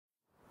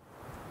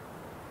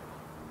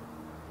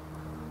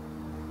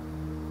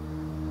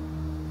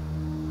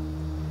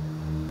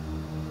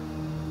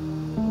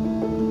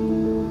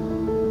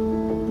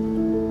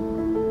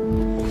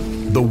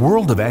The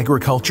world of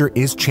agriculture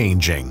is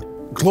changing.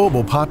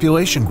 Global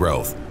population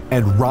growth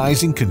and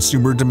rising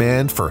consumer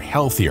demand for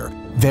healthier,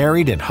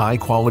 varied and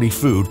high-quality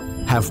food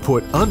have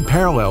put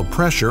unparalleled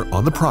pressure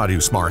on the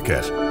produce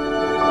market.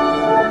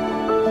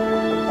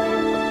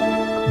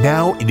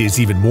 Now it is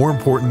even more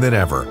important than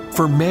ever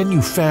for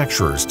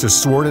manufacturers to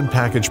sort and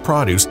package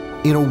produce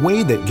in a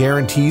way that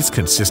guarantees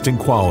consistent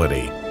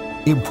quality,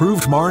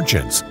 improved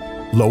margins,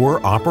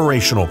 lower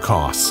operational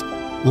costs,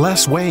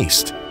 less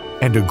waste,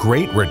 and a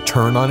great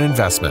return on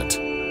investment.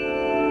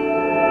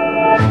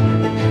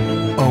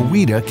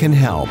 Aweta can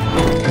help.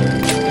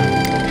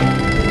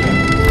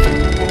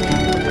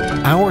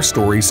 Our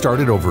story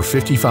started over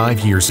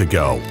 55 years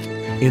ago,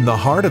 in the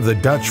heart of the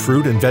Dutch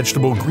fruit and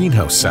vegetable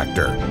greenhouse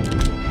sector.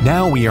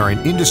 Now we are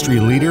an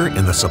industry leader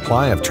in the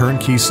supply of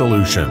turnkey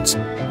solutions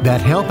that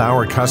help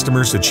our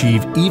customers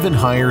achieve even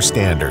higher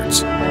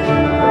standards.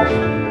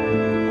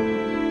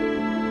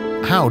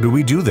 How do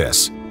we do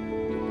this?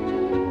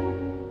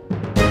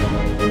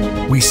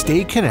 We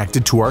stay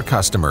connected to our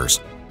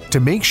customers to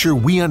make sure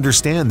we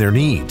understand their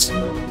needs.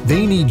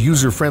 They need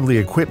user-friendly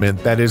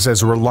equipment that is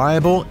as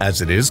reliable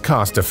as it is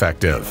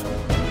cost-effective.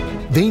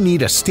 They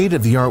need a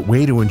state-of-the-art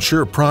way to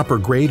ensure proper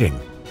grading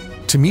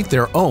to meet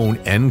their own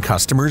end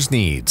customers'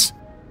 needs.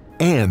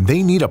 And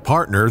they need a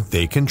partner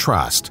they can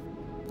trust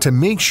to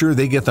make sure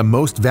they get the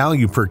most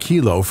value per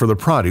kilo for the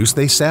produce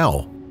they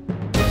sell.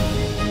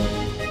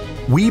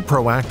 We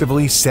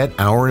proactively set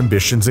our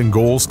ambitions and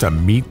goals to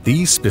meet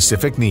these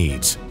specific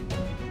needs.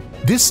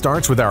 This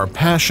starts with our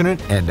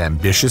passionate and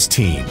ambitious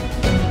team.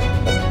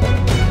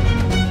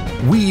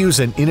 We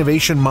use an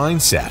innovation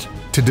mindset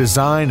to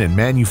design and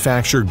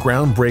manufacture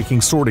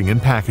groundbreaking sorting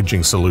and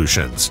packaging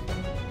solutions.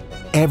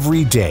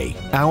 Every day,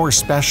 our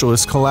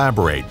specialists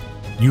collaborate,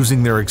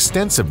 using their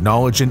extensive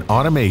knowledge in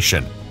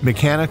automation,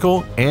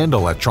 mechanical, and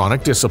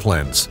electronic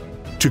disciplines,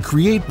 to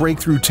create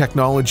breakthrough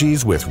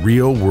technologies with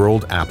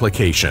real-world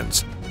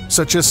applications,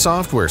 such as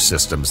software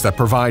systems that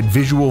provide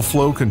visual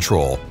flow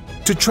control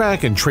to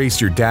track and trace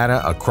your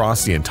data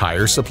across the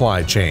entire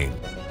supply chain.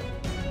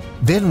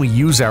 Then we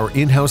use our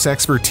in-house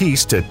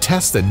expertise to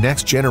test the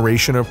next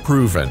generation of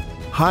proven,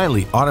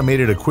 highly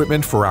automated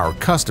equipment for our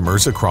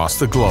customers across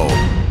the globe.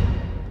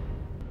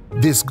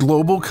 This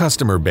global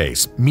customer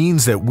base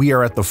means that we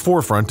are at the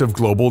forefront of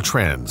global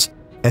trends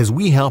as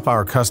we help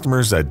our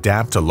customers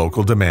adapt to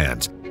local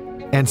demands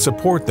and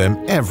support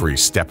them every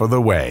step of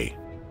the way.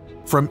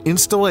 From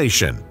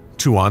installation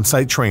to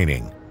on-site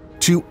training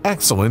to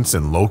excellence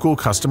in local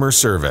customer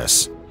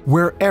service,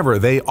 wherever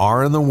they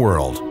are in the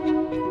world.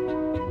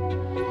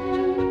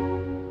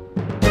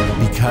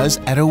 Because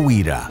at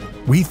Aweta,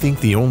 we think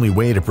the only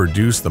way to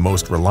produce the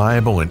most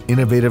reliable and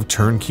innovative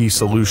turnkey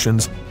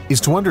solutions is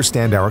to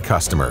understand our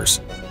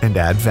customers and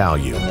add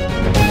value.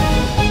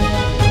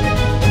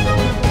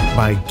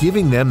 By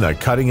giving them the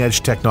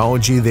cutting-edge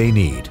technology they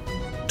need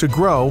to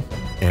grow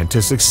and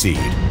to succeed.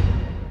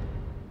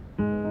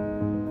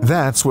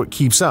 That's what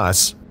keeps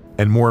us,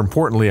 and more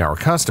importantly our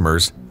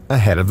customers,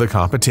 ahead of the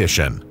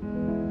competition.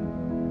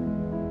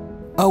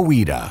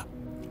 Aweta.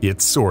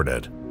 It's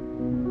sorted.